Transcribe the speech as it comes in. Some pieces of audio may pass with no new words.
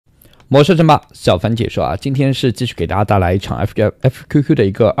魔兽争霸小凡解说啊，今天是继续给大家带来一场 Fqq 的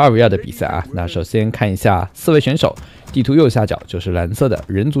一个2v2的比赛啊。那首先看一下4位选手，地图右下角就是蓝色的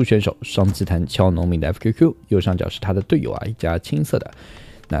人族选手双祭坛敲农民的 Fqq， 右上角是他的队友啊，一家青色的，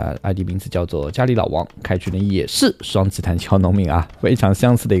那 ID 名字叫做家里老王，开局呢也是双祭坛敲农民啊，非常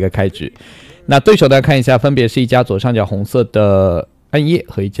相似的一个开局。那对手呢看一下，分别是一家左上角红色的暗夜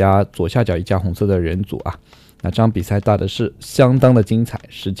和一家左下角一家红色的人族啊。那这场比赛打的是相当的精彩，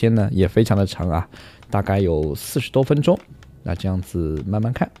时间呢也非常的长啊，大概有40多分钟。那这样子慢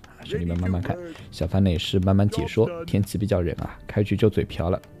慢看，兄弟们慢慢看，小凡呢也是慢慢解说。天气比较冷啊，开局就嘴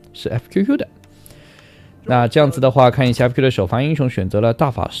瓢了，是 Fqq 的。那这样子的话，看一下 Fqq 的首发英雄选择了大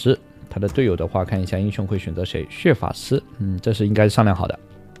法师，他的队友的话看一下英雄会选择谁？血法师，这是应该是商量好的，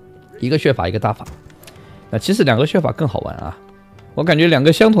一个血法一个大法。那其实2个血法更好玩啊。我感觉2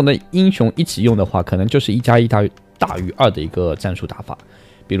个相同的英雄一起用的话，可能就是1+1大于2的一个战术打法。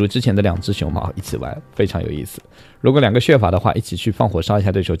比如之前的2只熊猫一起玩，非常有意思。如果2个血法的话，一起去放火烧一下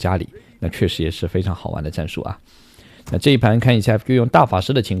对手家里，那确实也是非常好玩的战术啊。那这一盘看一下 Fqq 用大法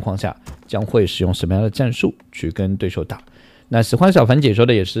师的情况下，将会使用什么样的战术去跟对手打。那喜欢小凡解说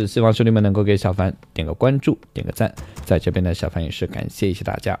的也是希望兄弟们能够给小凡点个关注，点个赞。在这边呢，小凡也是感谢一下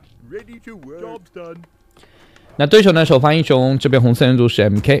大家。那对手呢，首发英雄这边红色人族是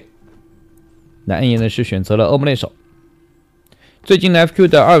MK， 那暗夜呢是选择了恶魔猎手。最近呢 Fqq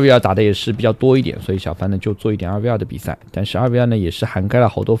的2v2打的也是比较多一点，所以小凡呢就做一点2v2的比赛。但是2v2呢也是涵盖了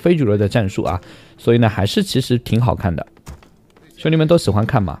好多非主流的战术啊，所以呢还是其实挺好看的。兄弟们都喜欢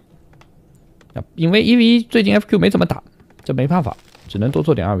看嘛？因为1v1最近 Fqq 没怎么打，这没办法，只能多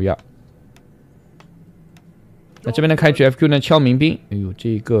做点2v2。那这边的开局 Fqq 呢敲民兵，哎呦，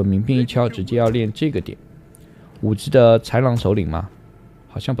这个民兵一敲直接要练这个点。5级的豺狼首领吗？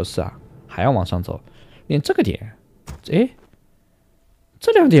好像不是啊，还要往上走，练这个点。哎，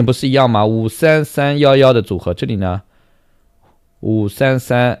这2点不是一样吗？53311的组合，这里呢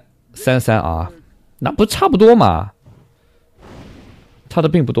53333啊，那不差不多嘛？差的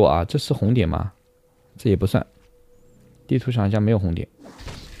并不多啊，这是红点吗？这也不算，地图上好像没有红点。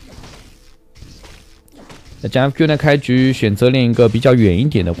那这 Fqq 呢开局选择练一个比较远一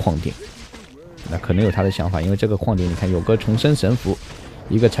点的矿点。那可能有他的想法，因为这个矿点你看有个重生神符，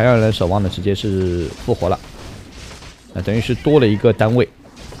一个豺狼人守望呢直接是复活了，那等于是多了一个单位。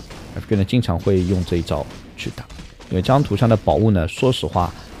Fqq 呢经常会用这一招去打，因为这张图上的宝物呢，说实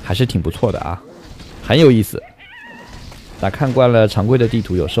话还是挺不错的啊，很有意思。那看惯了常规的地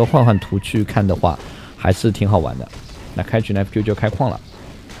图，有时候换换图去看的话，还是挺好玩的。那开局呢 Fqq 就开矿了，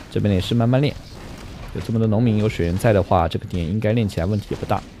这边也是慢慢练，有这么多农民有水源在的话，这个点应该练起来问题也不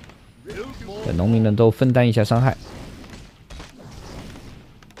大。农民呢都分担一下伤害。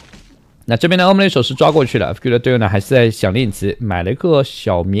那这边的恶魔猎手是抓过去了 ，Fqq 的队友呢还是在想练级，买了一个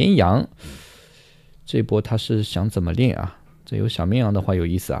小绵羊。这波他是想怎么练啊？这有小绵羊的话有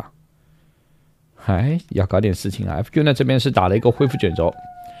意思啊。哎，要搞点事情啊 ！Fqq 呢这边是打了一个恢复卷轴，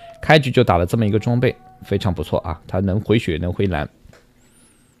开局就打了这么一个装备，非常不错啊，他能回血能回蓝。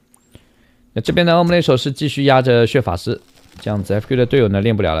那这边的恶魔猎手是继续压着血法师，这样子 Fqq 的队友呢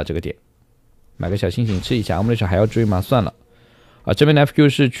练不了了这个点。买个小星星吃一下，恶魔猎手还要追吗？算了，啊，这边的 Fqq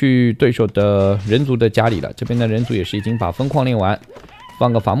是去对手的人族的家里了，这边的人族也是已经把分矿练完，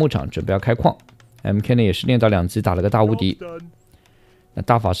放个伐木场准备要开矿。MK 呢也是练到2级，打了个大无敌。那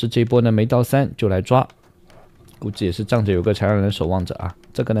大法师这一波呢没到3就来抓，估计也是仗着有个豺狼人守望着啊，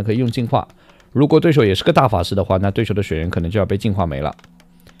这个呢可以用净化。如果对手也是个大法师的话，那对手的血源可能就要被净化没了。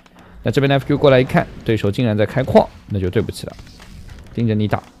那这边的 Fqq 过来一看，对手竟然在开矿，那就对不起了，盯着你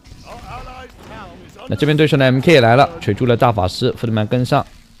打。那这边对手的 MK 也来了，锤住了大法师，福特曼跟上。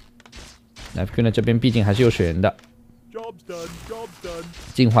那 Fqq 呢这边毕竟还是有水源的，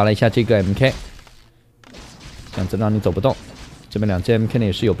净化了一下这个 MK， 这样子让你走不动。这边2只 MK 呢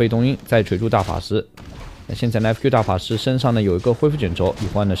也是有被动晕，再锤住大法师。那现在呢 Fqq 大法师身上呢有一个恢复卷轴，一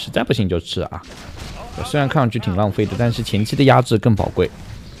会儿呢实在不行就吃啊。虽然看上去挺浪费的，但是前期的压制更宝贵。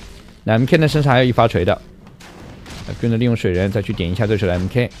那 MK 呢身上还有一发锤的 ，Fqq 呢利用水源再去点一下对手的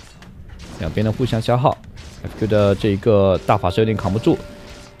MK。两边的互相消耗 ，Fqq 的这个大法师有点扛不住，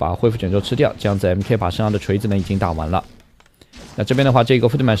把恢复卷轴吃掉，这样子 MK 把身上的锤子呢已经打完了。那这边的话，这个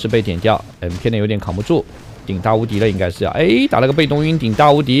福特曼是被点掉 ，MK 呢有点扛不住，顶大无敌了，应该是要，哎，打了个被动晕，顶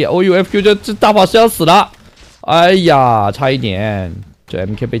大无敌，哦呦 ，Fqq 这大法师要死了，哎呀，差一点，这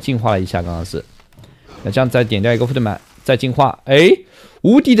MK 被净化了一下，刚刚是，那这样再点掉一个福特曼，再净化，哎，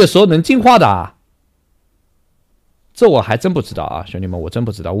无敌的时候能净化的啊。这我还真不知道啊，兄弟们，我真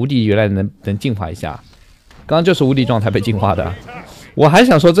不知道无敌原来能净化一下，刚刚就是无敌状态被净化的，我还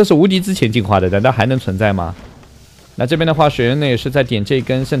想说这是无敌之前净化的，难道还能存在吗？那这边的话，水人呢也是在点这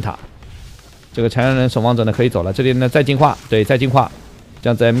根圣塔，这个残忍人守望者呢可以走了，这里呢再进化，对，再进化，这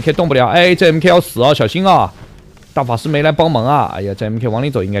样子 MK 动不了，哎，这 MK 要死哦，小心啊！大法师没来帮忙啊，哎呀，这 MK 往里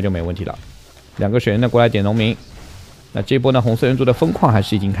走应该就没问题了。2个雪人呢过来点农民，那这一波呢红色人族的风矿还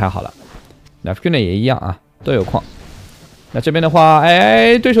是已经开好了，那 Fqq 呢也一样啊，都有矿。那这边的话，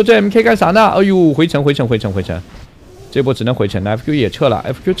哎，对手这 MK 干啥呢？哎呦，回城，这波只能回城，那 Fqq 也撤了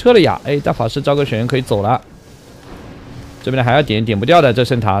 ，Fqq 撤了呀，哎，大法师招个雪人可以走了。这边呢还要点不掉的这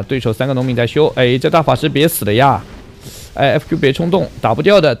圣塔，对手3个农民在修，哎，这大法师别死了呀！哎 ，Fqq 别冲动，打不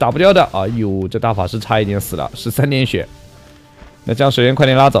掉的，哎呦，这大法师差一点死了，13点血。那这样水源快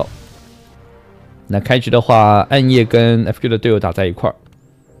点拉走。那开局的话，暗夜跟 Fqq 的队友打在一块儿，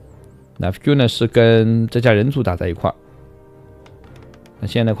那 Fqq 呢是跟这家人族打在一块儿。那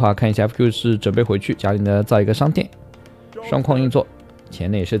现在的话，看一下 Fqq 是准备回去家里呢造一个商店，双矿运作，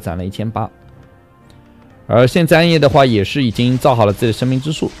钱呢也是攒了1800。而现在暗夜的话，也是已经造好了自己的生命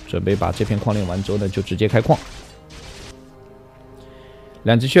之树，准备把这片矿炼完之后呢，就直接开矿。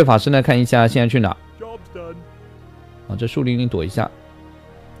2只血法师呢，看一下现在去哪？啊，这树林里躲一下，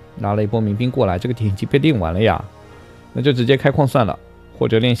拉了一波民兵过来，这个点已经被练完了呀，那就直接开矿算了，或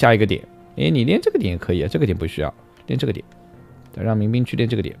者练下一个点。哎，你练这个点也可以，这个点不需要，练这个点，再让民兵去练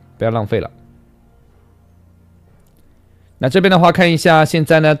这个点，不要浪费了。那这边的话，看一下现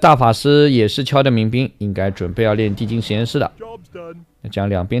在呢，大法师也是敲的民兵，应该准备要练地精实验室了。那这样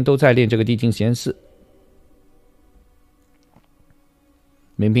2边都在练这个地精实验室。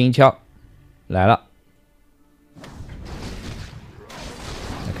民兵一敲来了，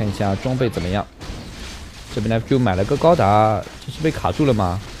来看一下装备怎么样。这边的 Fqq 买了个高达，这是被卡住了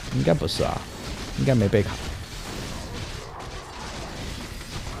吗？应该不是啊，应该没被卡。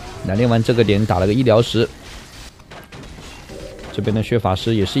那练完这个点，打了个医疗石。这边的血法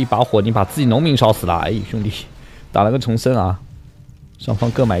师也是一把火，你把自己农民烧死了，哎，兄弟，打了个重生啊！双方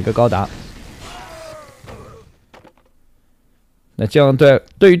各买一个高达。那这样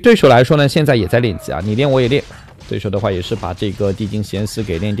对于对手来说呢，现在也在练级啊，你练我也练。对手的话也是把这个地精实验室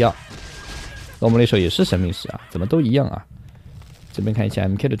给练掉。那我们那手也是生命石啊，怎么都一样啊？这边看一下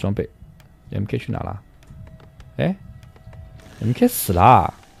MK 的装备 ，MK 去哪了？哎 ，MK 死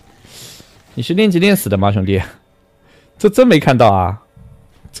了，你是练级练死的吗，兄弟？这真没看到啊！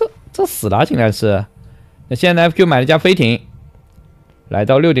这死了，竟然是。那现在 Fqq 买了架飞艇，来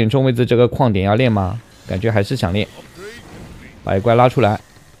到6点钟位置这个矿点要练吗？感觉还是想练。把一怪拉出来。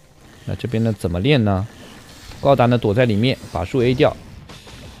那这边呢怎么练呢？高达呢躲在里面，把树 A 掉。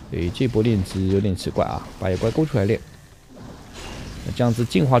诶，这波练级有点奇怪啊，把野怪勾出来练。那这样子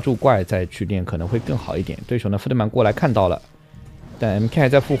净化住怪再去练可能会更好一点。对手呢，福德曼过来看到了。但 MK 还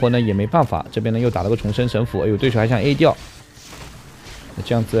在复活呢，也没办法。这边呢又打了个重生神斧，哎呦，对手还想 A 掉。那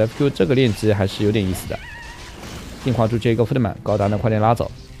这样子 Fqq 这个练级还是有点意思的。净化住这个福德曼，高达呢快点拉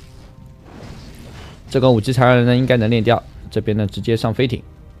走。这个5级残人呢应该能练掉。这边呢直接上飞艇。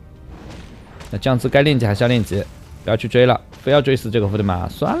那这样子该练级还是要练级，不要去追了，非要追死这个福德曼，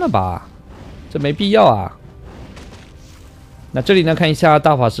算了吧，这没必要啊。那这里呢看一下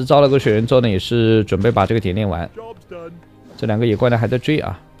大法师招了个雪人之后呢，也是准备把这个点练完。这2个野怪呢还在追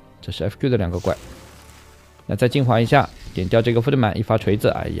啊，这是 Fqq 的2个怪。那再净化一下，点掉这个福德曼，一发锤子，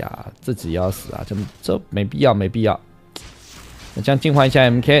哎呀，自己要死啊，这没必要，没必要。那这样净化一下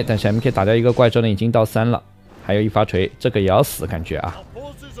MK， 但是 MK 打掉一个怪之后呢，已经到3了，还有一发锤，这个也要死感觉啊。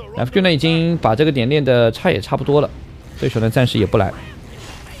Fqq 呢已经把这个点练的也差不多了，对手呢暂时也不来。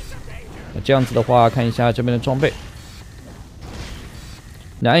那这样子的话，看一下这边的装备。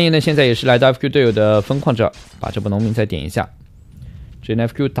那暗夜呢现在也是来到 Fqq 队友的分矿这儿，把这波农民再点一下。这边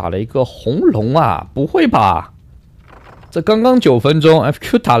Fqq 打了一个红龙啊，不会吧？这刚刚9分钟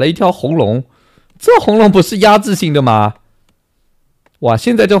 ，Fqq 打了一条红龙，这红龙不是压制性的吗？哇，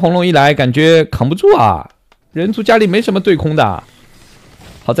现在这红龙一来，感觉扛不住啊！人族家里没什么对空的，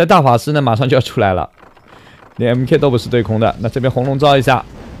好在大法师呢马上就要出来了，连 MK 都不是对空的。那这边红龙招一下，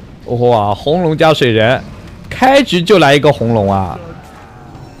哇，红龙加水人，开局就来一个红龙啊！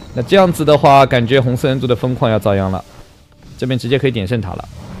那这样子的话，感觉红色人族的分矿要遭殃了。这边直接可以点圣塔了，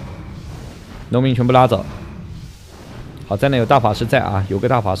农民全部拉走。好在呢有大法师在啊，有个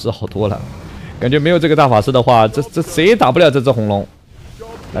大法师好多了。感觉没有这个大法师的话，这谁也打不了这只红龙。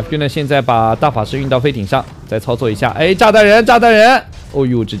Fqq 呢现在把大法师运到飞艇上，再操作一下，哎，炸弹人，炸弹人！哦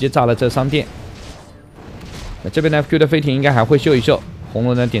呦，直接炸了这商店。那这边呢 Fqq 的飞艇应该还会秀一秀。红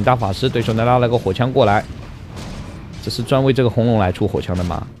龙呢点大法师，对手呢拉了个火枪过来。这是专为这个红龙来出火枪的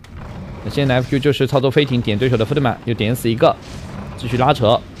吗？那现在 Fqq 就是操作飞艇点对手的福德曼，又点死一个，继续拉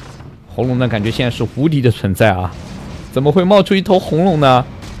扯。红龙呢感觉现在是无敌的存在啊，怎么会冒出一头红龙呢？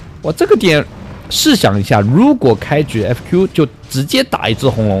哇，这个点试想一下，如果开局 Fqq 就直接打一只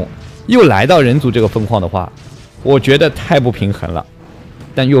红龙，又来到人族这个分矿的话，我觉得太不平衡了，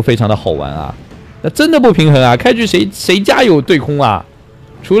但又非常的好玩啊。那真的不平衡啊！开局谁家有对空啊？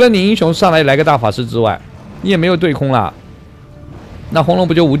除了你英雄上来个大法师之外，你也没有对空啦。那红龙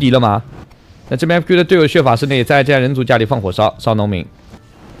不就无敌了吗？那这边 FQ 的队友血法师呢，也在这家人族家里放火烧农民。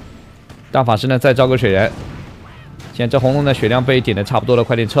大法师呢再招个水人。现在这红龙的血量被点的差不多了，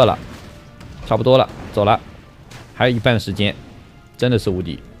快点撤了，差不多了，走了，还有一半时间，真的是无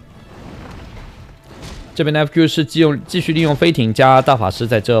敌。这边的 FQ 是继续利用飞艇加大法师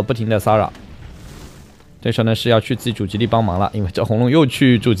在这不停的骚扰。对手呢是要去自己主基地帮忙了，因为这红龙又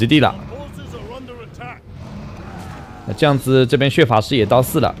去主基地了。那这样子，这边血法师也到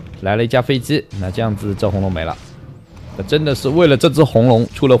4了，来了一架飞机。那这样子，这红龙没了。那真的是为了这只红龙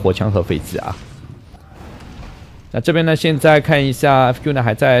出了火枪和飞机啊！那这边呢，现在看一下 FQ 呢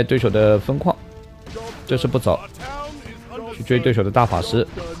还在对手的分矿，这是不走，去追对手的大法师。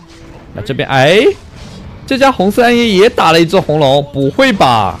那这边这家红色暗夜也打了一只红龙，不会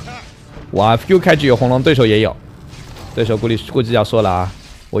吧？哇 ，FQ 开局有红龙，对手也有，对手估计要说了啊，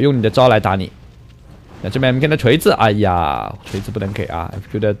我用你的招来打你。那这边 MK 的锤子，哎呀，锤子不能给啊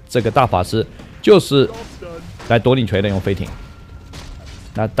 ！FQ 的这个大法师就是来夺领锤的，用飞艇。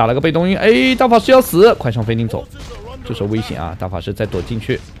那打了个被动晕，大法师要死，快上飞艇走，这时候危险啊！大法师再躲进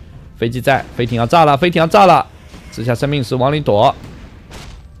去，飞机在，飞艇要炸了，飞艇要炸了，掷下生命石往里躲。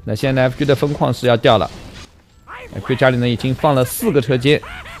那现在 FQ 的分矿石要掉了 ，FQ 家里呢已经放了4个车间。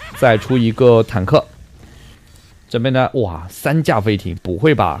再出一个坦克，这边呢，哇，3架飞艇，不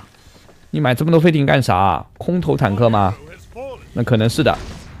会吧？你买这么多飞艇干啥？空投坦克吗？那可能是的。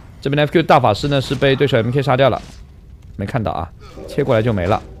这边的 FQ 大法师呢是被对手 MK 杀掉了，没看到啊，切过来就没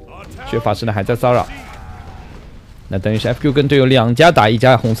了。血法师呢还在骚扰，那等于是 FQ 跟队友2家打1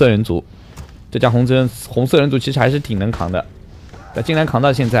家红色人族，这家红色人族其实还是挺能扛的，但竟然扛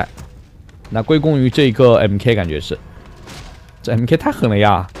到现在，那归功于这个 MK 感觉是，这 MK 太狠了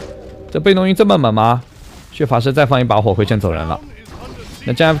呀！这被动晕这么猛吗？血法师再放一把火，回城走人了。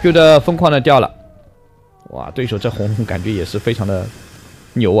那这 FQ 的分矿呢掉了，哇，对手这红龙感觉也是非常的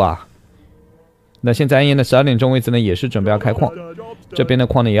牛啊。那现在暗夜的12点钟位置呢，也是准备要开矿，这边的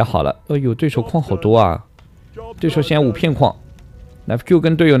矿呢也好了。哎呦，对手矿好多啊！对手现在5片矿，那 FQ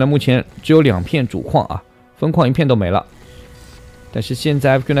跟队友呢目前只有2片主矿啊，分矿1片都没了。但是现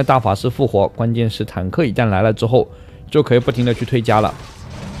在 FQ 的大法师复活，关键是坦克一旦来了之后，就可以不停的去推加了。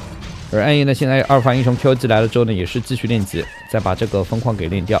而暗夜呢，现在阿尔法英雄 QG 来了之后呢，也是继续练级，再把这个分矿给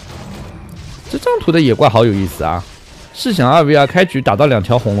练掉。这张图的野怪好有意思啊！试想2v2开局打到2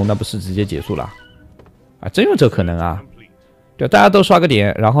条红龙，那不是直接结束了？啊，真有这可能啊！对，大家都刷个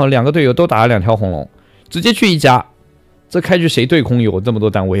点，然后2个队友都打了2条红龙，直接去1家，这开局谁对空有这么多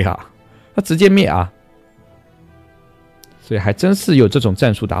单位啊？他直接灭啊！所以还真是有这种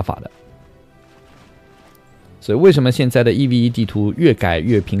战术打法的。所以为什么现在的1v1地图越改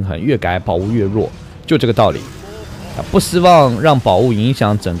越平衡，越改宝物越弱，就这个道理。不希望让宝物影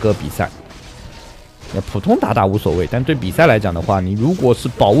响整个比赛。普通打无所谓，但对比赛来讲的话，你如果是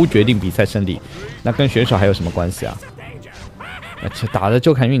宝物决定比赛胜利，那跟选手还有什么关系啊？打的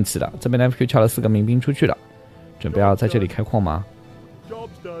就看运气了。这边的 FQ 撬了4个民兵出去了，准备要在这里开矿吗？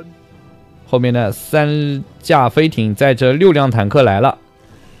后面的3架飞艇载着6辆坦克来了。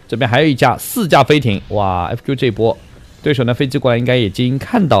这边还有1架4架飞艇，哇 ！FQ 这波，对手的飞机过来应该已经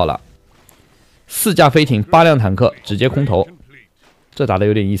看到了，4架飞艇8辆坦克直接空投，这打的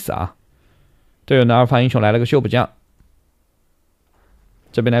有点意思啊。队友的阿尔法英雄来了个修补将，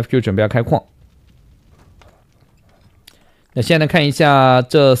这边的 FQ 准备要开矿。那现在看一下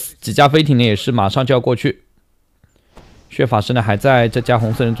这几架飞艇呢，也是马上就要过去。血法师呢还在这家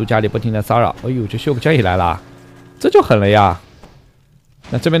红色人族家里不停的骚扰，哎呦，这修补将也来了，这就狠了呀！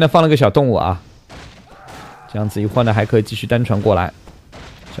那这边呢放了个小动物啊，这样子一会儿呢还可以继续单传过来，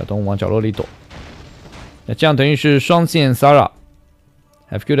小动物往角落里躲。那这样等于是双线骚扰。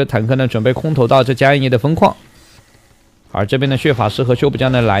FQ 的坦克呢准备空投到这家暗夜的分矿，而这边的血法师和修补将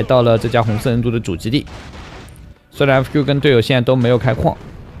呢来到了这家红色人族的主基地。虽然 FQ 跟队友现在都没有开矿，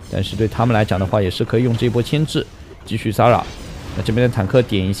但是对他们来讲的话，也是可以用这一波牵制继续骚扰。那这边的坦克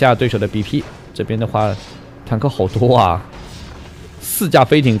点一下对手的 BP， 这边的话坦克好多啊，4架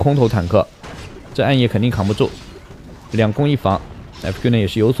飞艇空投坦克，这暗夜肯定扛不住，2攻1防。FQ 呢也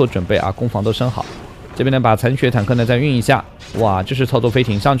是有所准备啊，攻防都升好。这边呢把残血坦克呢再运一下，哇，这是操作飞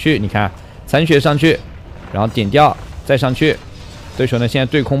艇上去，你看残血上去，然后点掉再上去。对手呢现在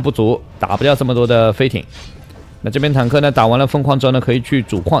对空不足，打不掉这么多的飞艇。那这边坦克呢打完了分矿之后呢，可以去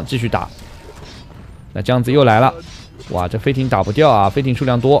主矿继续打。那这样子又来了，哇，这飞艇打不掉啊，飞艇数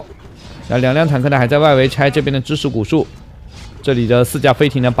量多。那2辆坦克呢还在外围拆这边的知识古树，这里的4架飞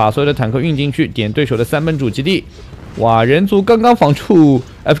艇呢，把所有的坦克运进去，点对手的3门主基地。哇，人族刚刚防住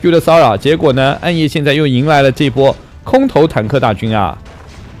Fqq 的骚扰，结果呢，暗夜现在又迎来了这波空投坦克大军啊。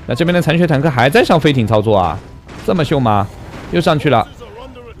那这边的残血坦克还在上飞艇操作啊，这么秀吗？又上去了。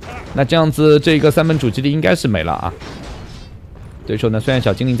那这样子，这个3门主基地应该是没了啊。对手呢，虽然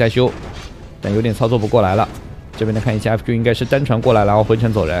小精灵在修，但有点操作不过来了。这边呢，看一下 Fqq 应该是单传过来，然后回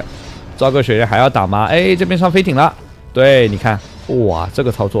城走人。招个水人还要打吗？哎，这边上飞艇了。对，你看，哇，这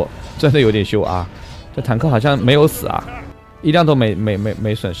个操作真的有点秀啊。这坦克好像没有死啊，一辆都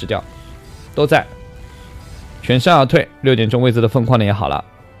没损失掉，都在，全身而退。6点钟位置的疯狂呢也好了。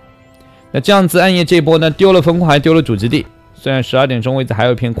那这样子，暗夜这一波呢，丢了疯狂，还丢了主基地。虽然12点钟位置还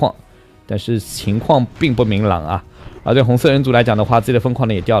有一片矿，但是情况并不明朗啊。而对红色人族来讲的话，自己的疯狂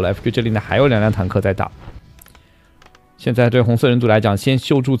呢也掉了。Fqq 这里呢还有2辆坦克在打。现在对红色人族来讲，先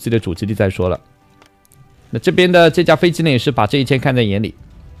修住自己的主基地再说了。那这边的这架飞机呢，也是把这一切看在眼里。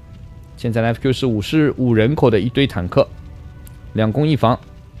现在呢 ，Fqq 是55人口的一堆坦克，2攻1防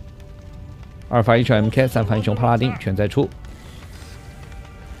，2发1熊 MK， 3发1熊帕拉丁全在出。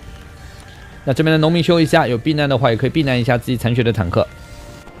那这边的农民修一下，有避难的话也可以避难一下自己残血的坦克。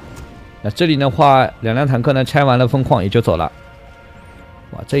那这里的话，2辆坦克呢拆完了分矿也就走了。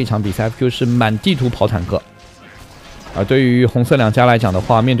哇，这一场比赛 Fqq 是满地图跑坦克，而对于红色2家来讲的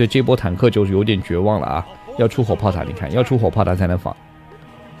话，面对这波坦克就是有点绝望了啊！要出火炮塔，你看要出火炮塔才能防，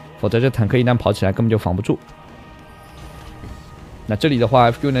否则这坦克一旦跑起来根本就防不住。那这里的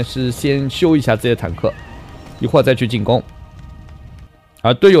话 ，Fqq 呢是先修一下自己的坦克，一会儿再去进攻。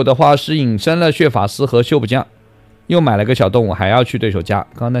而队友的话是隐身了血法师和修补匠，又买了个小动物，还要去对手家。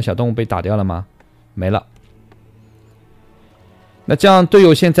刚刚那小动物被打掉了吗？没了。那这样队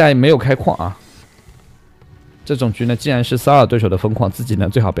友现在没有开矿啊。这种局呢，既然是骚扰对手的分矿，自己呢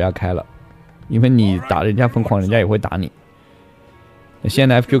最好不要开了，因为你打人家分矿，人家也会打你。那现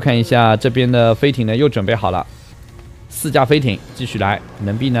在 Fqq 看一下这边的飞艇呢，又准备好了，4架飞艇继续来，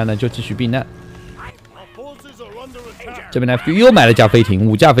能避难呢就继续避难。这边呢 Fqq 又买了架飞艇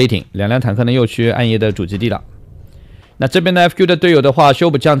，5架飞艇，2辆坦克呢又去暗夜的主基地了。那这边的 Fqq 的队友的话，修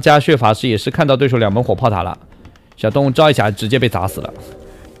补匠加血法师也是看到对手2门火炮塔了，小动物招一下直接被砸死了。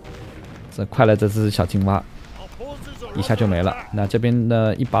这快了，这只小青蛙。一下就没了。那这边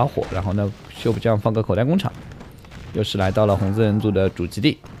的一把火，然后呢，修补匠放个口袋工厂，又是来到了红色人族的主基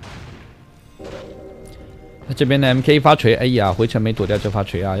地。那这边的 MK 一发锤，哎呀，回城没躲掉这发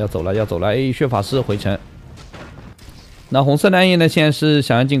锤啊，要走了，要走了！哎，血法师回城。那红色的暗夜呢，现在是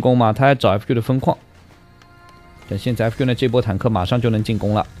想要进攻嘛，他还找 Fqq 的分矿。但现在 Fqq 呢，这波坦克马上就能进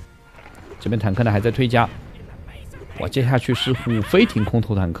攻了。这边坦克呢还在推加，哇，接下去是虎飞艇空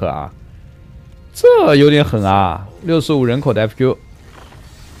投坦克啊。这有点狠啊！65人口的 Fqq，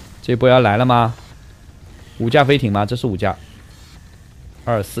 这波要来了吗？5架飞艇吗？这是5架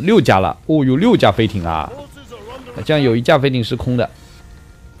，2、4、6架了。哦，有6架飞艇啊！这样有1架飞艇是空的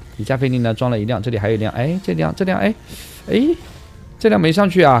，1架飞艇呢装了1辆，这里还有1辆。哎，这辆，哎，这辆没上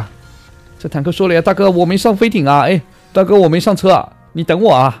去啊！这坦克说了呀，大哥，我没上飞艇啊！哎，大哥，我没上车啊，你等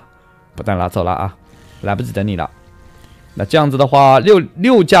我啊！不等了，走了啊，来不及等你了。那这样子的话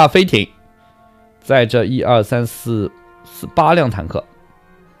，6架飞艇。载着1、2、3、4、8辆坦克，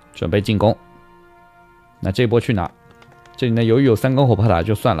准备进攻。那这波去哪？这里呢，由于有3根火炮塔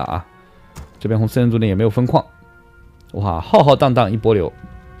就算了啊。这边红色人族呢也没有分矿，哇，浩浩荡荡一波流。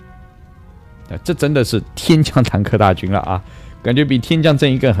这真的是天降坦克大军了啊！感觉比天降正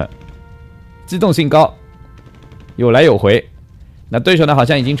义更狠，机动性高，有来有回。那对手呢好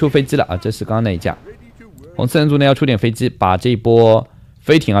像已经出飞机了啊，这是刚刚那一架。红色人族呢要出点飞机，把这一波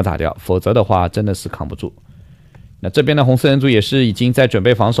飞艇要打掉，否则的话真的是扛不住。那这边的红色人族也是已经在准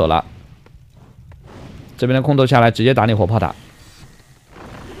备防守了，这边的空投下来直接打你火炮塔，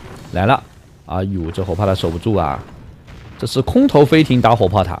来了！哎呦，这火炮塔守不住啊！这是空投飞艇打火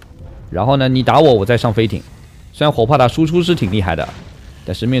炮塔，然后呢你打我，我再上飞艇。虽然火炮塔输出是挺厉害的，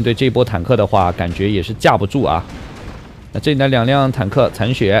但是面对这波坦克的话，感觉也是架不住啊。那这里呢2辆坦克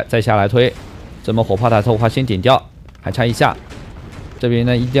残血再下来推，这么火炮塔的话先点掉，还差1下。这边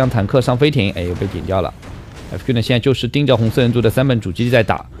呢1辆坦克上飞艇，哎，又被点掉了。Fqq 呢现在就是盯着红色人族的3门主基地在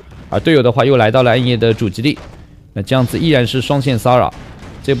打，而队友的话又来到了暗夜的主基地，那这样子依然是双线骚扰。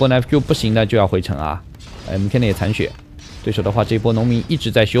这波呢 Fqq 不行的就要回城啊。MK 呢也残血，对手的话这波农民一直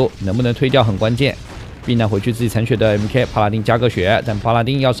在修，能不能推掉很关键。避难回去自己残血的 MK 帕拉丁加个血，但帕拉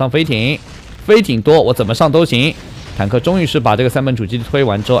丁要上飞艇，飞艇多我怎么上都行。坦克终于是把这个3门主基地推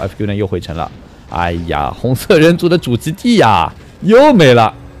完之后 ，Fqq 呢又回城了。哎呀，红色人族的主基地呀！又没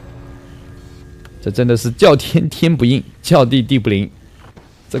了，这真的是叫天天不应，叫地地不灵，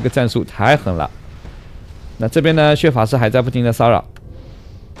这个战术太狠了。那这边呢，血法师还在不停的骚扰。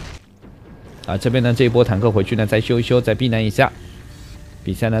这边呢这一波坦克回去呢再修一修，再避难一下。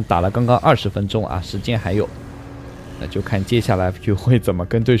比赛呢打了刚刚20分钟啊，时间还有。那就看接下来 Fqq 会怎么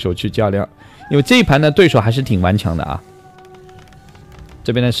跟对手去较量，因为这一盘呢对手还是挺顽强的啊。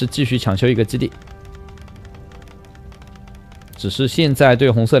这边呢是继续抢修一个基地。 只是现在对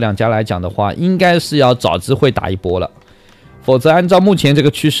红色两家来讲的话，应该是要找机会打一波了，否则按照目前这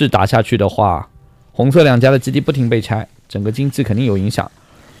个趋势打下去的话，红色两家的基地不停被拆，整个经济肯定有影响。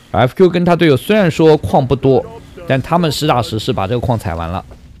而 Fqq 跟他队友虽然说矿不多，但他们实打实是把这个矿采完了。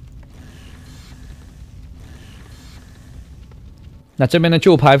那这边呢，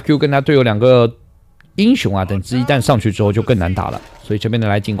就怕 Fqq 跟他队友两个英雄啊等级一旦上去之后就更难打了，所以这边呢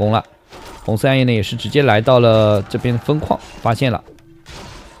来进攻了。 红色暗夜呢也是直接来到了这边分矿，发现了，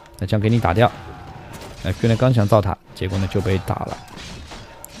那这样给你打掉。Fqq呢刚想造塔，结果呢就被打了。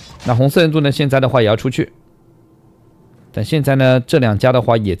那红色人族呢现在的话也要出去，但现在呢这两家的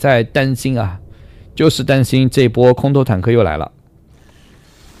话也在担心啊，就是担心这波空投坦克又来了。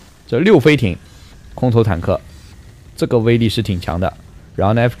这6飞艇空投坦克，这个威力是挺强的。然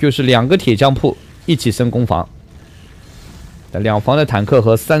后呢 Fqq 是2个铁匠铺一起升攻防。 2防的坦克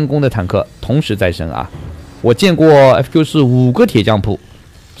和3攻的坦克同时在升啊！我见过 Fqq 是5个铁匠铺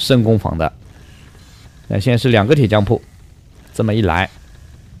升攻防的，那现在是2个铁匠铺，这么一来，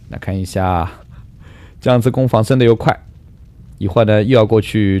那看一下，这样子攻防升的又快，一会儿呢又要过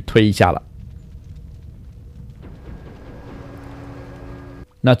去推一下了。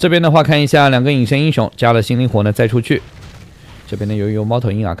那这边的话看一下2个隐身英雄加了新灵火呢再出去，这边呢有猫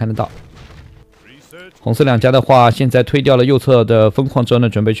头鹰啊看得到。 红色两家的话，现在推掉了右侧的分矿之后呢，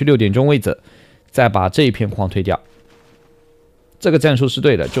准备去6点钟位置，再把这一片矿推掉。这个战术是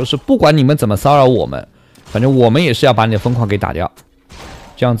对的，就是不管你们怎么骚扰我们，反正我们也是要把你的分矿给打掉。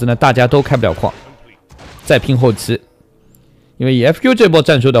这样子呢，大家都开不了矿，再拼后期。因为以 Fqq 这波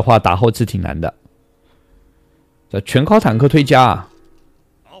战术的话，打后期挺难的。这全靠坦克推加啊。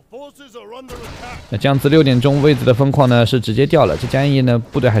那这样子6点钟位置的分矿呢是直接掉了，这家暗夜呢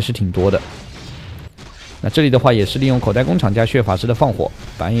部队还是挺多的。 那这里的话也是利用口袋工厂加血法师的放火，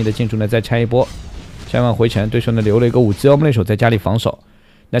把暗夜的建筑呢再拆一波，拆完回城，对手呢留了一个5级欧姆内手在家里防守。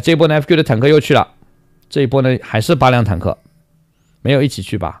那这一波呢 Fqq 的坦克又去了，这一波呢还是8辆坦克，没有一起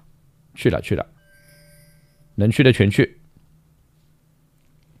去吧？去了，能去的全去。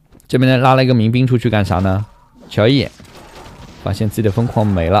这边呢拉了一个民兵出去干啥呢？瞧一眼，发现自己的分矿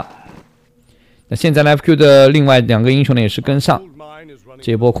没了。那现在呢 Fqq 的另外2个英雄呢也是跟上。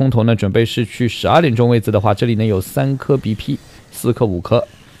 这一波空投呢，准备是去12点钟位置的话，这里呢有3颗 BP， 4颗、5颗，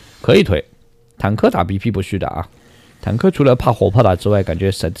可以推。坦克打 BP 不虚的啊，坦克除了怕火炮塔之外，感觉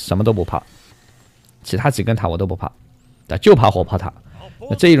什么都不怕。其他几根塔我都不怕，但就怕火炮塔。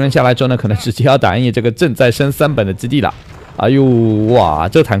那这一轮下来之后呢，可能直接要打暗夜这个正在升3本的基地了。哎呦哇，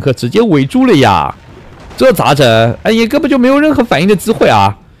这坦克直接围住了呀！这咋整？暗夜根本就没有任何反应的机会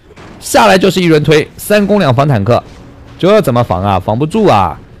啊！下来就是一轮推，3攻2防坦克。 这怎么防啊？防不住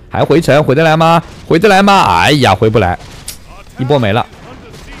啊！还回城，回得来吗？回得来吗？哎呀，回不来，一波没了。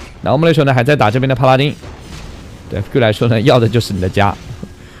那我们来说呢，还在打这边的帕拉丁。对 Fqq 来说呢，要的就是你的家。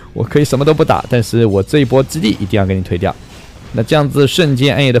我可以什么都不打，但是我这一波基地一定要给你推掉。那这样子瞬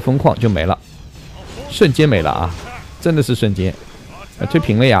间暗夜的分矿就没了，瞬间没了啊！真的是瞬间，推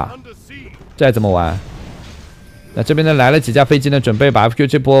平了呀！这还怎么玩？那这边呢来了几架飞机呢，准备把 Fqq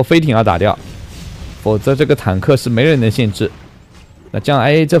这波飞艇要打掉。 否则这个坦克是没人能限制。那这样，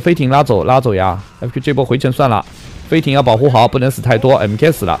哎，这飞艇拉走呀 ！Fqq 这波回城算了，飞艇要保护好，不能死太多。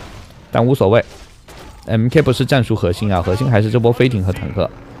MK 死了，但无所谓 ，MK 不是战术核心啊，核心还是这波飞艇和坦克。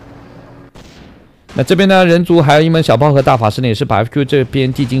那这边呢，人族还有一门小炮和大法师呢，也是把 Fqq 这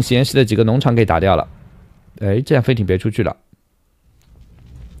边地精实验室的几个农场给打掉了。哎，这样飞艇别出去了。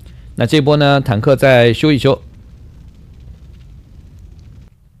那这波呢，坦克再修一修。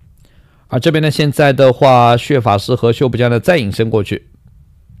 而这边呢，现在的话，血法师和修补家呢再隐身过去，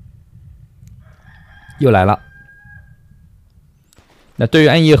又来了。那对于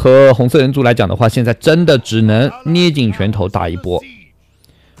暗夜和红色人族来讲的话，现在真的只能捏紧拳头打一波，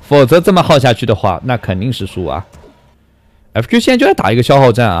否则这么耗下去的话，那肯定是输啊。Fqq 现在就在打一个消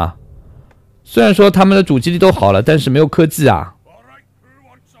耗战啊，虽然说他们的主基地都好了，但是没有科技啊。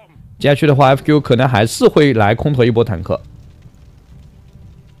接下去的话 ，Fqq 可能还是会来空投一波坦克。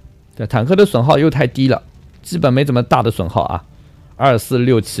 这坦克的损耗又太低了，基本没怎么大的损耗啊，2、4、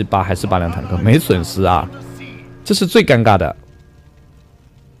6、7、8还是8辆坦克没损失啊，这是最尴尬的。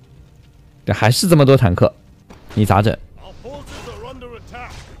这还是这么多坦克，你咋整？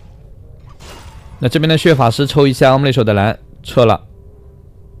那这边的血法师抽一下欧姆雷手的蓝，撤了。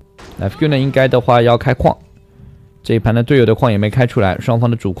Fqq 呢应该的话要开矿，这一盘呢，队友的矿也没开出来，双方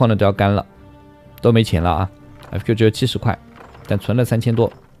的主矿呢都要干了，都没钱了啊。FQ 只有70块，但存了3000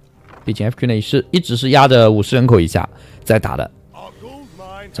多。毕竟 FQ 呢一直是压着50人口以下在打的，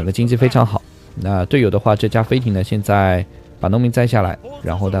整个经济非常好。那队友的话，这架飞艇呢现在把农民摘下来，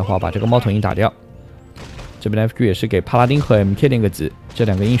然后的话把这个猫头鹰打掉。这边的 FQ 也是给帕拉丁和 MK 练个级，这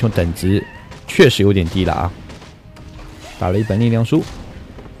两个英雄等级确实有点低了啊，打了一本力量书。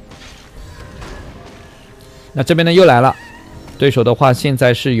那这边呢又来了，对手的话现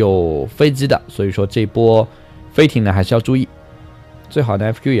在是有飞机的，所以说这波飞艇呢还是要注意，最好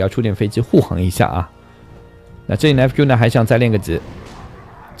的 FQ 也要出点飞机护航一下啊。那这里的 FQ 呢还想再练个级，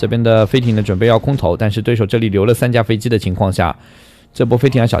这边的飞艇呢准备要空投，但是对手这里留了3架飞机的情况下，这波飞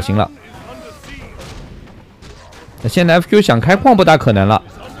艇要小心了。那现在 FQ 想开矿不大可能了，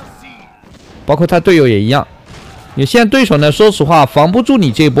包括他队友也一样。你现在对手呢，说实话防不住你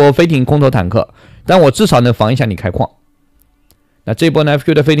这波飞艇空投坦克，但我至少能防一下你开矿。那这波呢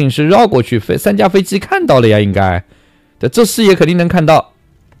FQ 的飞艇是绕过去，3架飞机看到了呀，应该这视野肯定能看到。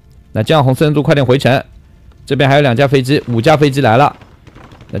那这样红色人族快点回城，这边还有2架飞机，5架飞机来了。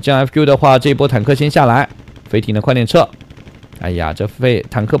那这样 FQ 的话，这一波坦克先下来，飞艇呢快点撤。哎呀，这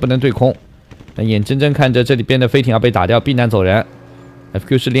坦克不能对空，那眼睁睁看着这里边的飞艇要被打掉，避难走人。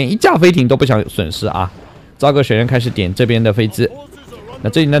FQ 是连1架飞艇都不想损失啊，造个水人开始点这边的飞机。那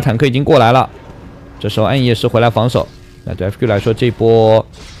这里呢坦克已经过来了，这时候暗夜是回来防守。那对 FQ 来说，这波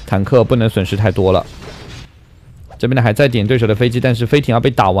坦克不能损失太多了。这边呢还在点对手的飞机，但是飞艇要被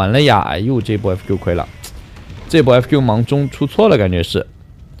打完了呀！哎呦，这波 FQ 亏了，这波 FQ 忙中出错了，感觉是。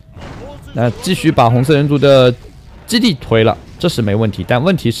那继续把红色人族的基地推了，这是没问题。但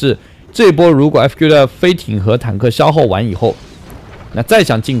问题是，这波如果 FQ 的飞艇和坦克消耗完以后，那再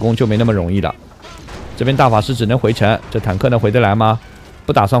想进攻就没那么容易了。这边大法师只能回城，这坦克呢回得来吗？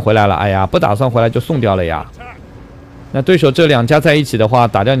不打算回来了。哎呀，不打算回来就送掉了呀。那对手这2家在一起的话，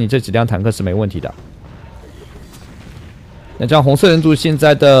打掉你这几辆坦克是没问题的。那这样红色人族现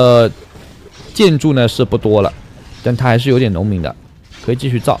在的建筑呢是不多了，但他还是有点农民的，可以继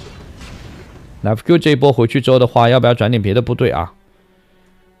续造。那 FQ 这一波回去之后的话，要不要转点别的部队啊？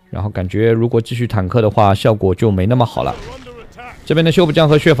然后感觉如果继续坦克的话，效果就没那么好了。这边的修补匠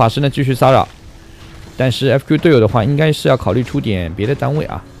和血法师呢继续骚扰，但是 FQ 队友的话，应该是要考虑出点别的单位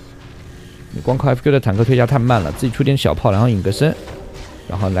啊。你光靠 FQ 的坦克推下太慢了，自己出点小炮，然后隐个身，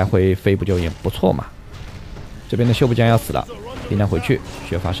然后来回飞不就也不错嘛。这边的修补匠要死了，避难回去，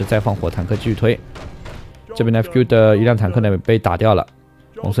血法师再放火，坦克继续推。这边的 FQ 的一辆坦克呢被打掉了，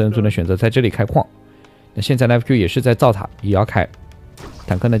红色人族呢选择在这里开矿。那现在的 FQ 也是在造塔，也要开，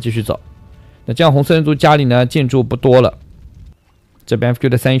坦克呢继续走。那这样红色人族家里呢建筑不多了，这边 FQ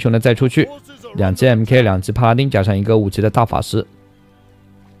的3英雄呢再出去，2级 MK， 2级帕拉丁，加上一个5级的大法师。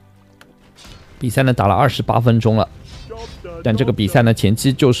比赛呢打了28分钟了，但这个比赛呢前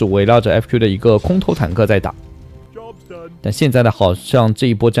期就是围绕着 FQ 的一个空投坦克在打，但现在呢好像这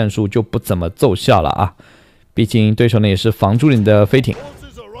一波战术就不怎么奏效了啊，毕竟对手呢也是防住你的飞艇，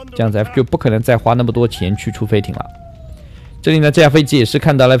这样子 FQ 不可能再花那么多钱去出飞艇了。这里呢这架飞机也是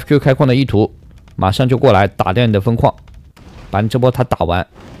看到了 FQ 开矿的意图，马上就过来打掉你的分矿，把你这波塔打完，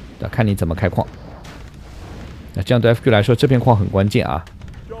看你怎么开矿。那这样对 FQ 来说这片矿很关键啊。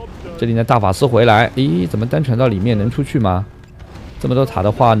这里呢大法师回来，咦，怎么单传到里面能出去吗？这么多塔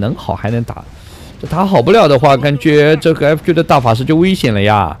的话能好还能打，这塔好不了的话，感觉这个 FQ 的大法师就危险了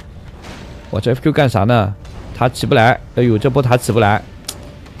呀。哇，这 FQ 干啥呢？塔起不来，哎呦，这波塔起不来，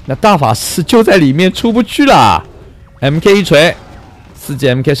那大法师就在里面出不去了。MK 一锤，4级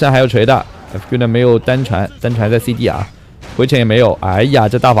MK 身还有锤的 ，FQ 呢没有单传在 CD 啊，回城也没有，哎呀，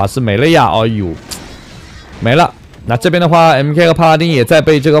这大法师没了呀，哎呦，没了。那这边的话 ，MK 和帕拉丁也在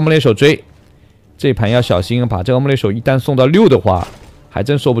被这个恶魔猎手追，这一盘要小心，把这个恶魔猎手一旦送到6的话，还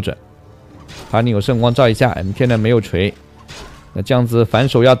真说不准。帕拉丁有圣光照一下 ，MK 呢没有锤，那这样子反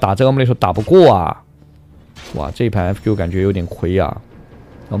手要打这个恶魔猎手打不过啊！哇，这一盘 FQ 感觉有点亏啊，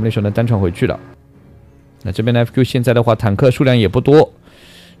恶魔猎手呢单传回去了。那这边的 FQ 现在的话，坦克数量也不多，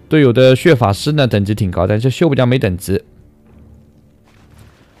队友的血法师呢等级挺高，但是修补匠没等级。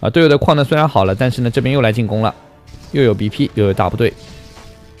队友的矿呢虽然好了，但是呢这边又来进攻了。又有 BP 又有大部队，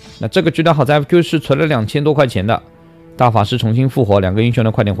那这个局呢好在 FQ 是存了2000多块钱的，大法师重新复活，2个英雄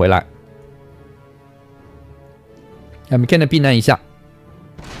呢快点回来。MK 呢避难一下，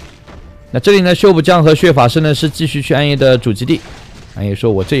那这里呢修补匠和血法师呢是继续去暗夜的主基地，暗夜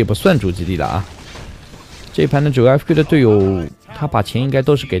说我这也不算主基地了啊。这一盘呢9个 FQ 的队友他把钱应该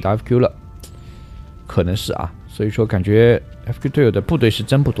都是给到 FQ 了，可能是啊，所以说感觉 FQ 队友的部队是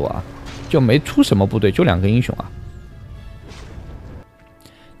真不多啊，就没出什么部队，就2个英雄啊。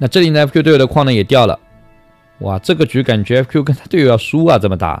那这里呢 FQ 队友的矿呢也掉了，哇，这个局感觉 Fqq 跟他队友要输啊，这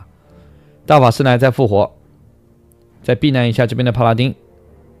么打。大法师呢再复活，再避难一下这边的帕拉丁。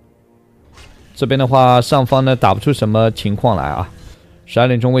这边的话，上方呢打不出什么情况来啊。12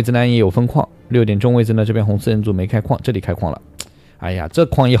点钟位置呢也有分矿，6点钟位置呢这边红色人族没开矿，这里开矿了。哎呀，这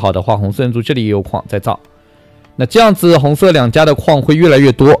矿一好的话，红色人族这里也有矿在造。那这样子，红色两家的矿会越来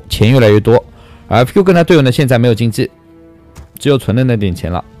越多，钱越来越多。而 Fqq 跟他队友呢现在没有经济，只有存的那点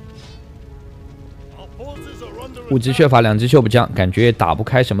钱了。物资缺乏，2级修补将，感觉也打不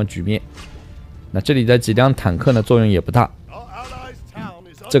开什么局面。那这里的几辆坦克呢作用也不大。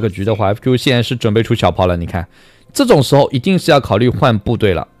这个局的话 ，Fqq 现在是准备出小炮了。你看，这种时候一定是要考虑换部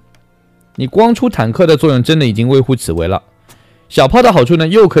队了。你光出坦克的作用真的已经微乎其微了。小炮的好处呢，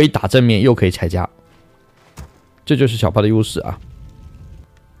又可以打正面，又可以拆家，这就是小炮的优势啊。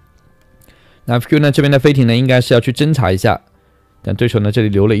那 Fqq 呢这边的飞艇呢，应该是要去侦查一下，但对手呢这里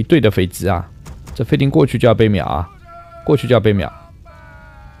留了一队的飞机啊，这飞艇过去就要被秒啊，过去就要被秒。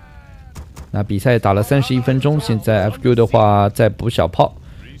那比赛打了31分钟，现在 Fqq 的话在补小炮。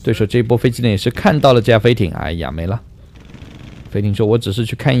对手这一波飞机呢也是看到了这架飞艇，哎呀没了。飞艇说：“我只是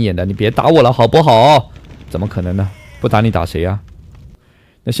去看一眼的，你别打我了，好不好？”怎么可能呢？不打你打谁呀？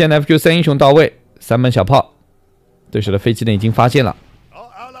那现在 Fqq 3英雄到位，3门小炮，对手的飞机呢已经发现了。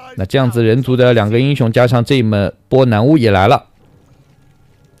那这样子人族的2个英雄加上这一门波南巫也来了。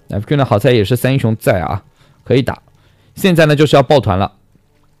那 Fqq 呢好在也是3英雄在啊，可以打。现在呢就是要抱团了。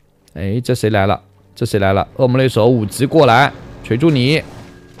哎，这谁来了？这谁来了？恶魔猎手5级过来，锤住你！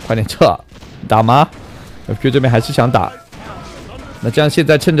快点撤，打吗 ？Fqq 这边还是想打。那这样现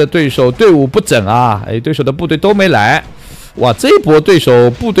在趁着对手队伍不整啊，哎，对手的部队都没来，哇，这一波对手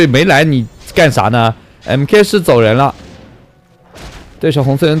部队没来，你干啥呢 ？MK 是走人了，对手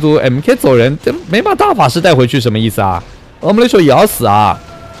红色人族 MK 走人，这没把大法师带回去，什么意思啊？恶魔猎手也要死啊！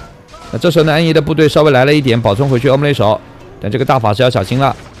那这时候呢，安逸的部队稍微来了一点，保存回去恶魔猎手，但这个大法师要小心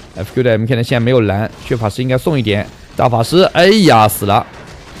了。Fqq 的 MK 呢现在没有蓝，血法师应该送一点。大法师，哎呀，死了。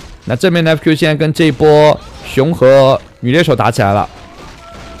那正面的 Fqq 现在跟这一波熊和女猎手打起来了，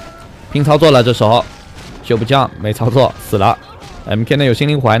拼操作了。这时候修补将没操作，死了。MK 呢有心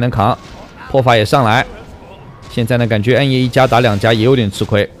灵火还能扛，破法也上来。现在呢感觉暗夜一家打2家也有点吃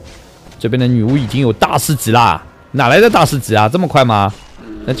亏。这边的女巫已经有大师级啦，哪来的大师级啊？这么快吗？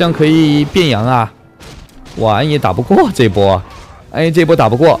那这样可以变羊啊！哇，暗夜打不过这一波，暗夜这一波打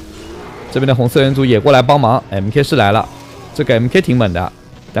不过。这边的红色人族也过来帮忙 ，MK 是来了，这个 MK 挺猛的。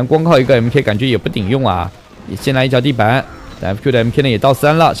但光靠一个 MK 感觉也不顶用啊！也先来一脚地板，但 Fqq 的 MK 呢也到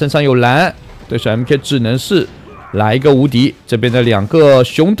3了，身上有蓝，对手 MK 只能是来一个无敌。这边的2个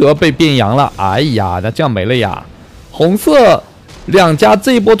熊德被变羊了，哎呀，那这样没了呀！红色2家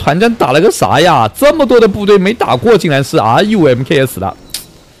这一波团战打了个啥呀？这么多的部队没打过，竟然是 RU，MK 也死了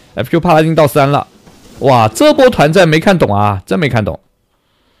 ，Fqq 帕拉丁到3了，哇，这波团战没看懂啊，真没看懂。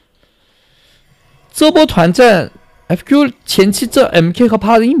这波团战。Fqq 前期这 MK 和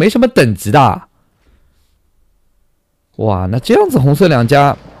帕拉丁没什么等级的，哇，那这样子红色2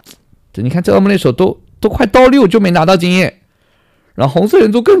家，这你看这恶魔猎手都快到6就没拿到经验，然后红色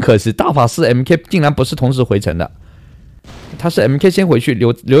人族更可惜，大法师 MK 竟然不是同时回城的，他是 MK 先回去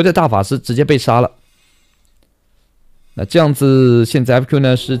留着大法师直接被杀了。那这样子现在 Fqq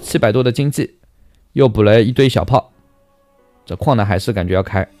呢是700多的经济，又补了一堆小炮，这矿呢还是感觉要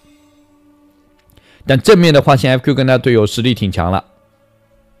开。但正面的话，现在 Fqq 跟他队友实力挺强了，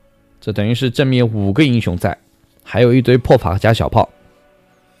这等于是正面5个英雄在，还有一堆破法加小炮。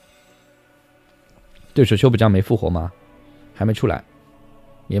对手修补将没复活吗？还没出来，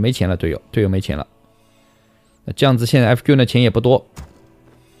也没钱了，队友没钱了。那这样子现在 Fqq 呢钱也不多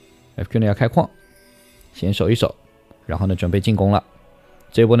 ，Fqq 呢要开矿，先守一守，然后呢准备进攻了。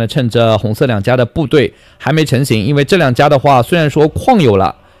这波呢趁着红色2家的部队还没成型，因为这2家的话虽然说矿有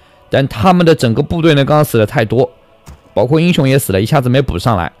了。但他们的整个部队呢，刚刚死的太多，包括英雄也死了，一下子没补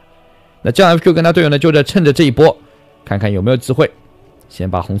上来。那这样 Fqq 跟他队友呢，就在趁着这一波，看看有没有机会，先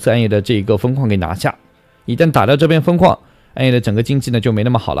把红色暗夜的这一个分矿给拿下。一旦打掉这边分矿，暗夜的整个经济呢就没那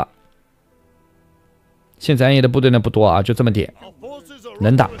么好了。现在暗夜的部队呢不多啊，就这么点，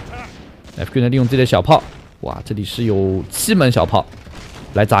能打。Fqq 呢利用自己的小炮，哇，这里是有7门小炮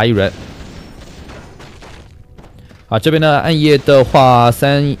来砸一轮。啊，这边呢，暗夜的话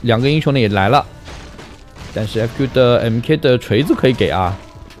2个英雄呢也来了，但是 Fqq 的 MK 的锤子可以给啊。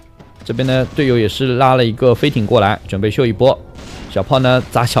这边呢，队友也是拉了一个飞艇过来，准备秀一波。小炮呢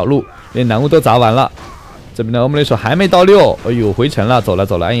砸小路，连南巫都砸完了。这边的恶魔猎手还没到6，哎呦，回城了，走了，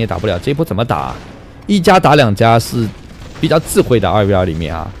暗夜打不了，这一波怎么打？一家打2家是比较忌讳的2v2里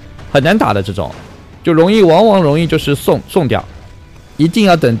面啊，很难打的这种，就往往容易就是送掉，一定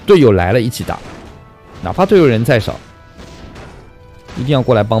要等队友来了一起打。哪怕队友人再少，一定要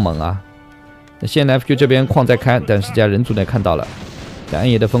过来帮忙啊！那现在 FQ 这边矿在开，但是家人族呢看到了，但暗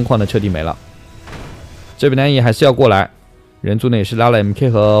夜的分矿呢彻底没了。这边的暗夜还是要过来，人族呢也是拉了 MK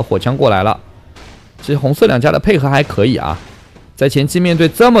和火枪过来了。其实红色两家的配合还可以啊，在前期面对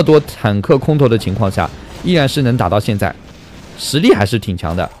这么多坦克空投的情况下，依然是能打到现在，实力还是挺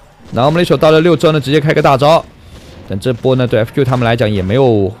强的。然后我们那手到了6招呢，直接开个大招，但这波呢对 FQ 他们来讲也没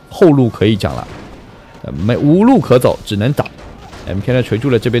有后路可以讲了，无路可走，只能打。MK 呢锤住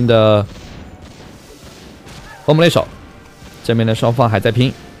了这边的欧姆雷手，这边的双方还在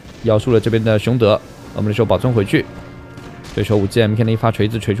拼，要输了这边的熊德，欧姆雷手保存回去，对手5级 MK 的一发锤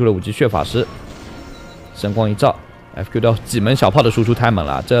子锤出了5级血法师，神光一照 ，FQ 的几门小炮的输出太猛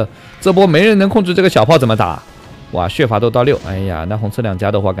了，这波没人能控制这个小炮怎么打？哇，血法都到6，哎呀，那红色两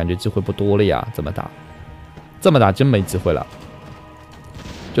家的话感觉机会不多了呀，怎么打？这么打真没机会了。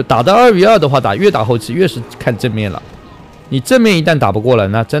就打到2v2的话，越打后期越是看正面了。你正面一旦打不过了，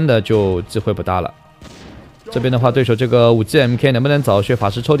那真的就机会不大了。这边的话，对手这个5级 MK 能不能找血法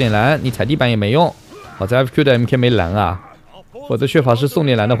师抽点蓝？你踩地板也没用。好在 FQ 的 MK 没蓝啊，否则血法师送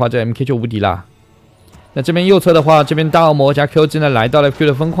点蓝的话，这 MK 就无敌了。那这边右侧的话，这边大恶魔加 QG 呢来到了 FQ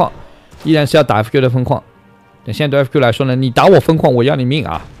的分矿，依然是要打 FQ 的分矿。那现在对 FQ 来说呢，你打我分矿，我要你命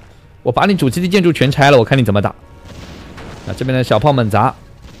啊！我把你主基地建筑全拆了，我看你怎么打。那这边的小炮猛砸，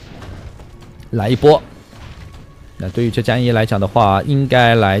来一波。那对于这家爷来讲的话，应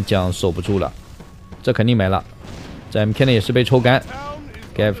该来讲守不住了，这肯定没了。这 MK 呢也是被抽干，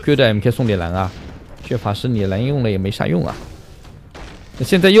给 FQ 的 MK 送点蓝啊！血法师你蓝用了也没啥用啊。那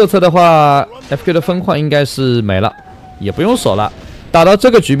现在右侧的话 ，FQ 的分矿应该是没了，也不用守了。打到这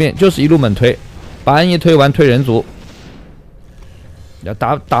个局面就是一路猛推。把暗夜推完，推人族，要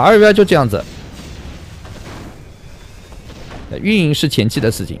打2v2就这样子。运营是前期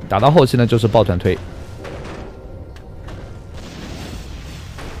的事情，打到后期呢就是抱团推。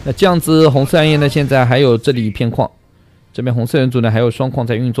那这样子，红色暗夜呢现在还有这里一片矿，这边红色人族呢还有双矿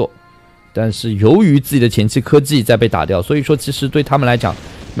在运作，但是由于自己的前期科技在被打掉，所以说其实对他们来讲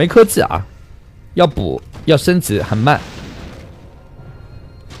没科技啊，要补要升级很慢。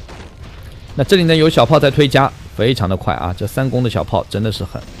那这里呢有小炮在推加，非常的快啊！这3攻的小炮真的是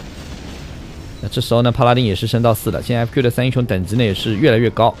狠。那这时候呢，帕拉丁也是升到4了。现在 FQ 的3英雄等级呢也是越来越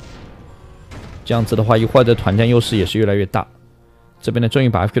高，这样子的话，一会儿的团战优势也是越来越大。这边呢终于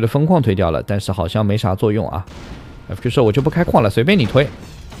把 FQ 的分矿推掉了，但是好像没啥作用啊。FQ 说我就不开矿了，随便你推，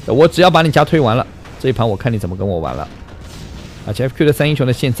我只要把你家推完了，这一盘我看你怎么跟我玩了。而且 FQ 的3英雄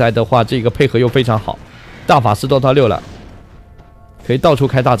呢现在的话，这个配合又非常好，大法师都到6了，可以到处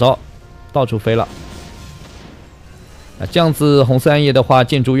开大招。到处飞了，那这样子红色暗夜的话，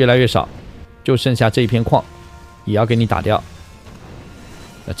建筑越来越少，就剩下这一片矿，也要给你打掉。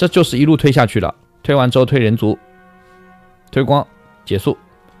那这就是一路推下去了，推完之后推人族，推光结束。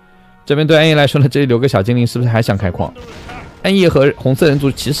这边对暗夜来说呢，这里留个小精灵，是不是还想开矿？暗夜和红色人族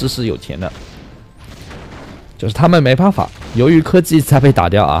其实是有钱的，就是他们没办法，由于科技在被打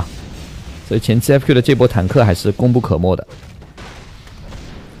掉啊，所以前期 FQ 的这波坦克还是功不可没的。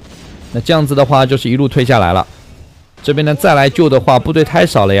那这样子的话，就是一路推下来了。这边呢，再来救的话，部队太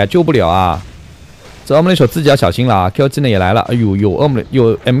少了呀，救不了啊。这欧姆雷手自己要小心了啊 ！QG 呢也来了，哎呦，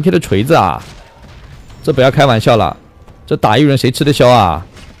有 MK 的锤子啊，这不要开玩笑了，这打一人谁吃得消啊？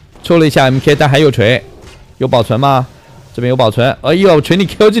抽了一下 MK， 但还有锤，有保存吗？这边有保存，哎呦，锤你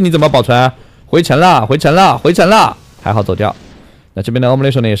QG 你怎么保存？回城了，回城了，回城了，还好走掉。那这边的欧姆雷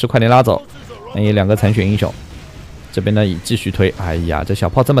手呢也是快点拉走，那也2个残血英雄。这边呢继续推，哎呀，这小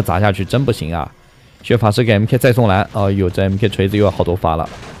炮这么砸下去真不行啊！血法师给 MK 再送蓝，哦呦，这 MK 锤子又要好多发了。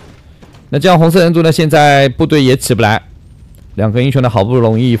那这样红色人族呢，现在部队也起不来，2个英雄呢好不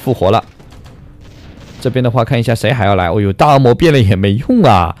容易复活了。这边的话看一下谁还要来，哦呦，大恶魔变了也没用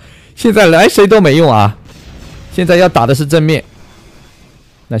啊，现在来谁都没用啊！现在要打的是正面。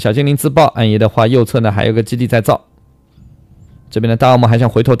那小精灵自爆，暗夜的话右侧呢还有个基地在造，这边的大恶魔还想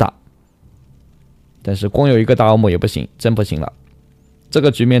回头打。但是光有一个大恶魔也不行，真不行了。这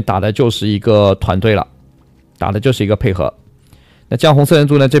个局面打的就是一个团队了，打的就是一个配合。那这样红色人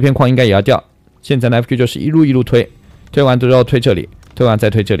族呢，这片矿应该也要掉。现在呢 FQ 就是一路推，推完之后推这里，推完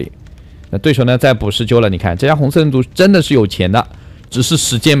再推这里。那对手呢再补施救了，你看这家红色人族真的是有钱的，只是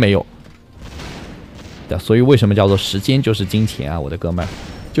时间没有。所以为什么叫做时间就是金钱啊，我的哥们儿，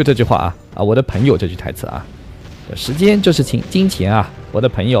就这句话啊，我的朋友这句台词啊，时间就是金钱啊，我的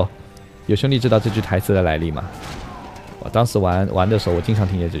朋友。有兄弟知道这句台词的来历吗？我当时玩的时候，我经常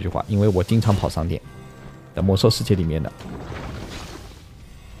听见这句话，因为我经常跑商店，在魔兽世界里面的。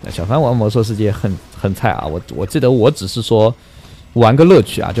那小凡玩魔兽世界很菜啊，我记得我只是说，玩个乐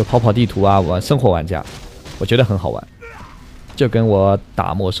趣啊，就跑跑地图啊，玩生活玩家，我觉得很好玩，就跟我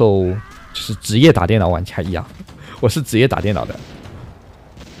打魔兽就是职业打电脑玩家一样，我是职业打电脑的，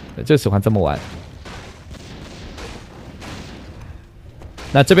就喜欢这么玩。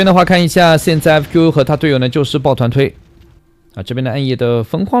那这边的话，看一下现在 Fqq 和他队友呢就是抱团推啊，这边的暗夜的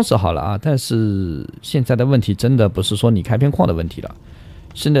分框是好了啊，但是现在的问题真的不是说你开片框的问题了，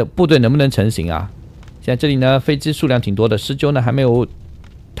是那部队能不能成型啊？现在这里呢飞机数量挺多的，施救呢还没有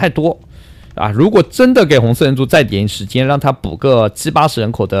太多啊。如果真的给红色人族再点时间，让他补个70-80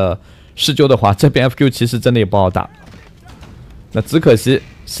人口的施救的话，这边 Fqq 其实真的也不好打。那只可惜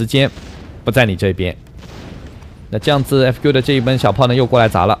时间不在你这边。那这样子 Fqq 的这一奔小炮呢又过来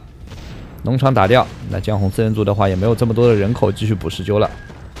砸了，农场打掉。那这样红色人族的话也没有这么多的人口继续补施救了。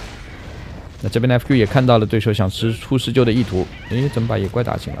那这边的 Fqq 也看到了对手想出施救的意图，诶，怎么把野怪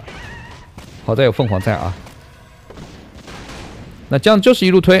打醒了？好在有凤凰在啊。那这样就是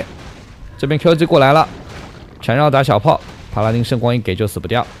一路推，这边 QG 过来了，缠绕打小炮，帕拉丁圣光一给就死不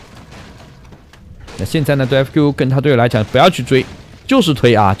掉。那现在呢，对 Fqq 跟他队友来讲，不要去追，就是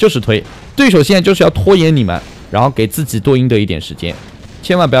推啊，就是推。对手现在就是要拖延你们，然后给自己多赢得一点时间，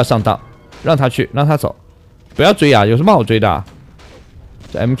千万不要上当，让他去，让他走，不要追啊，有什么好追的啊？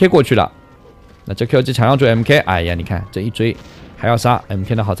这 MK 过去了，那这 QG 缠绕住 MK， 哎呀，你看这一追还要杀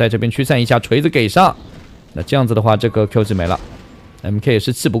MK 呢，好在这边驱散一下，锤子给上。那这样子的话，这个 QG 没了 ，MK 也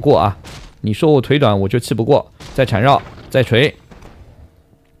是气不过啊。你说我腿短，我就气不过，再缠绕，再锤。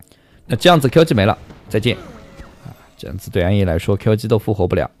那这样子 QG 没了，再见。这样子对暗夜来说 ，QG 都复活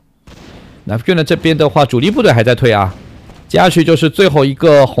不了。那 Fqq 呢这边的话，主力部队还在推啊，接下去就是最后一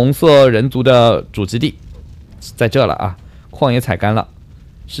个红色人族的主基地，在这了啊，矿也采干了，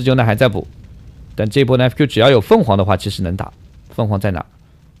施救呢还在补，但这波呢 Fqq 只要有凤凰的话，其实能打。凤凰在哪？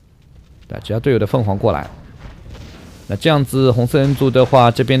对，只要队友的凤凰过来，那这样子红色人族的话，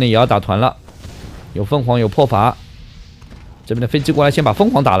这边呢也要打团了，有凤凰有破法，这边的飞机过来先把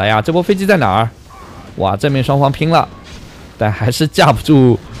凤凰打了呀，这波飞机在哪儿？哇，正面双方拼了，但还是架不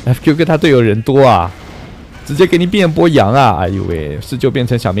住 Fqq 跟他队友人多啊，直接给你变波羊啊！哎呦喂，施救变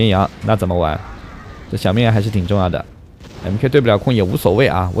成小绵羊，那怎么玩？这小绵羊还是挺重要的。MK 对不了空也无所谓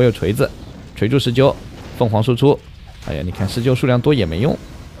啊，我有锤子，锤住施救，凤凰输出。哎呀，你看施救数量多也没用，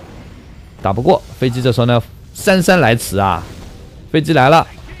打不过飞机。这时候呢，姗姗来迟啊，飞机来了，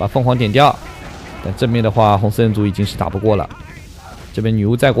把凤凰点掉。但正面的话，红色人族已经是打不过了。这边女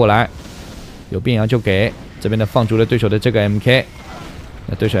巫再过来，有变羊就给。这边的放逐了对手的这个 MK，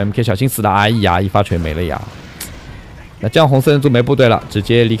 那对手 MK 小心死了，哎呀，一发锤没了呀。那这样红色人族没部队了，直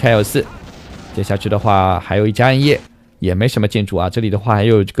接离开游戏。接下去的话，还有一家暗夜，也没什么建筑啊。这里的话还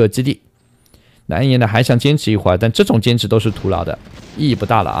有一个基地。那暗夜呢还想坚持一会儿，但这种坚持都是徒劳的，意义不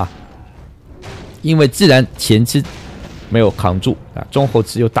大了啊。因为既然前期没有扛住啊，中后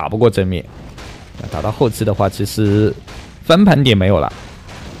期又打不过正面，打到后期的话，其实翻盘点没有了。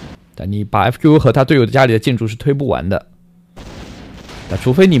但你把 Fqq 和他队友的家里的建筑是推不完的，那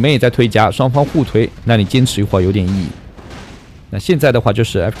除非你们也在推家，双方互推，那你坚持一会儿有点意义。那现在的话就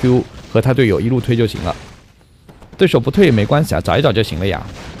是 Fqq 和他队友一路推就行了，对手不推也没关系啊，找一找就行了呀。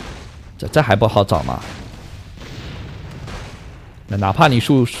这还不好找吗？那哪怕你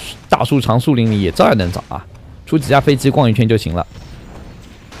大树长树林里也照样能找啊，出几架飞机逛一圈就行了，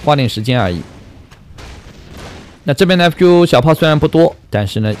花点时间而已。那这边的 Fqq 小炮虽然不多，但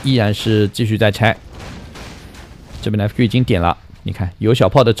是呢依然是继续在拆。这边的 Fqq 已经点了，你看有小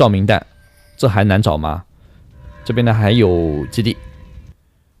炮的照明弹，这还难找吗？这边呢还有基地，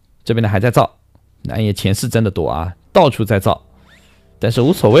这边呢还在造，那也钱是真的多啊，到处在造，但是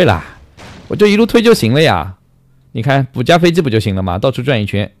无所谓啦。我就一路推就行了呀，你看补架飞机不就行了吗？到处转一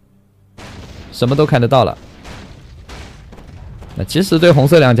圈，什么都看得到了。那其实对红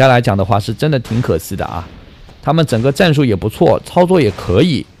色两家来讲的话，是真的挺可惜的啊。他们整个战术也不错，操作也可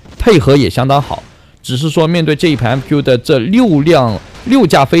以，配合也相当好，只是说面对这一盘 Fqq 的这6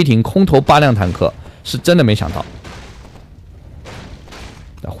架飞艇空投8辆坦克，是真的没想到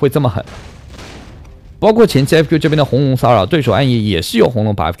会这么狠。包括前期 Fqq 这边的红龙骚扰，对手暗夜也是有红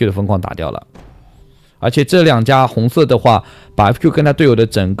龙把 Fqq 的分矿打掉了，而且这两家红色的话，把 Fqq 跟他队友的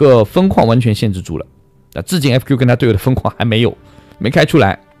整个分矿完全限制住了。至今 Fqq 跟他队友的分矿还没开出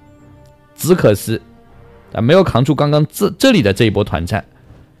来，只可惜没有扛住刚刚这里的这一波团战，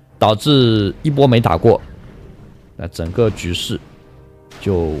导致一波没打过，那整个局势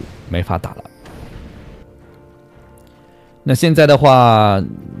就没法打了。那现在的话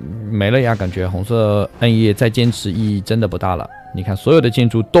没了呀，感觉红色暗夜再坚持意义真的不大了。你看所有的建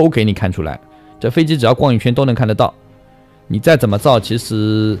筑都给你看出来，这飞机只要逛一圈都能看得到，你再怎么造其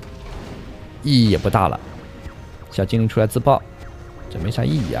实意义也不大了。小精灵出来自爆，这没啥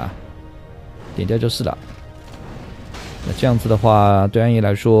意义啊，点掉就是了。那这样子的话，对安逸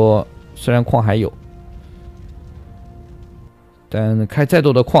来说，虽然矿还有，但开再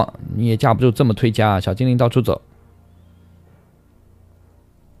多的矿，你也架不住这么推加啊！小精灵到处走。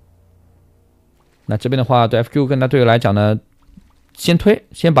那这边的话，对 Fqq 跟他队友来讲呢，先推，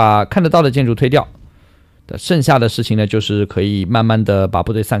先把看得到的建筑推掉。剩下的事情呢，就是可以慢慢的把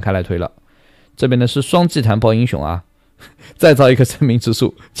部队散开来推了。这边呢是双祭坛包英雄啊，再造一个生命之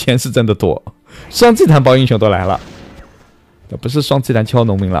树，钱是真的多，双祭坛包英雄都来了，不是双祭坛敲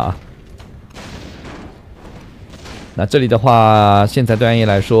农民了啊。那这里的话，现在对安逸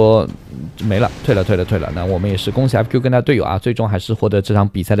来说没了，退了。那我们也是恭喜 Fqq 跟他队友啊，最终还是获得这场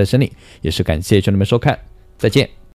比赛的胜利，也是感谢兄弟们收看，再见。